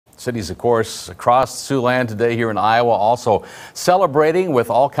Cities, of course, across Siouxland today here in Iowa also celebrating with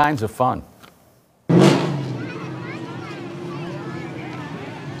all kinds of fun. The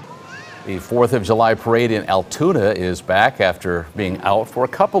 4th of July parade in Altoona is back after being out for a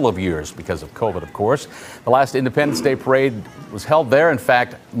couple of years because of COVID, of course. The last Independence Day parade was held there, in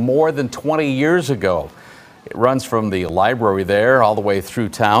fact, more than 20 years ago. It runs from the library there all the way through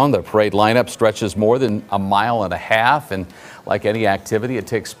town. The parade lineup stretches more than a mile and a half, and like any activity, it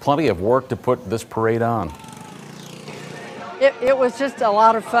takes plenty of work to put this parade on. It was just a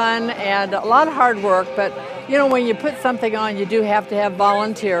lot of fun and a lot of hard work, but you know, when you put something on, you do have to have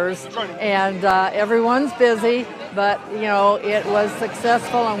volunteers, and everyone's busy, but you know, it was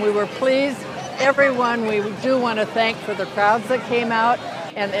successful and we were pleased. Everyone we do want to thank for the crowds that came out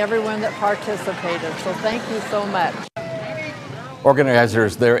and everyone that participated, so thank you so much.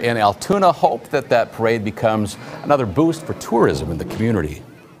 Organizers there in Altoona hope that that parade becomes another boost for tourism in the community.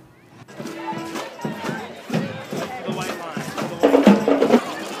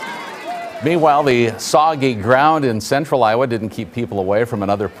 Meanwhile, the soggy ground in central Iowa didn't keep people away from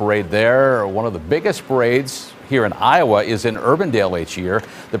another parade there. One of the biggest parades here in Iowa is in Urbandale each year.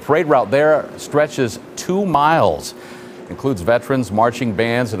 The parade route there stretches 2 miles. It includes veterans, marching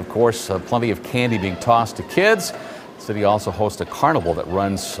bands, and of course, plenty of candy being tossed to kids. The city also hosts a carnival that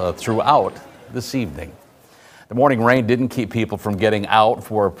runs throughout this evening. The morning rain didn't keep people from getting out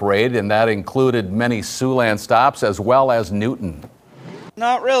for a parade, and that included many Siouxland stops as well as Newton.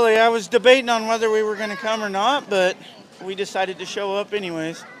 Not really. I was debating on whether we were going to come or not, but we decided to show up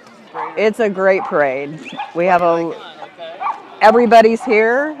anyways. It's a great parade. We have everybody's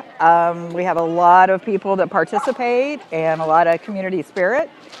here. We have a lot of people that participate and a lot of community spirit.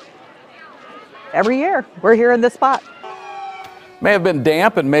 Every year, we're here in this spot. May have been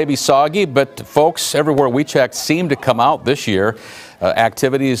damp and maybe soggy, but folks everywhere we checked seem to come out this year.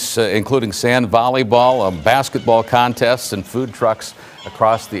 Activities including sand volleyball, basketball contests, and food trucks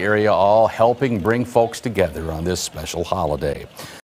across the area, all helping bring folks together on this special holiday.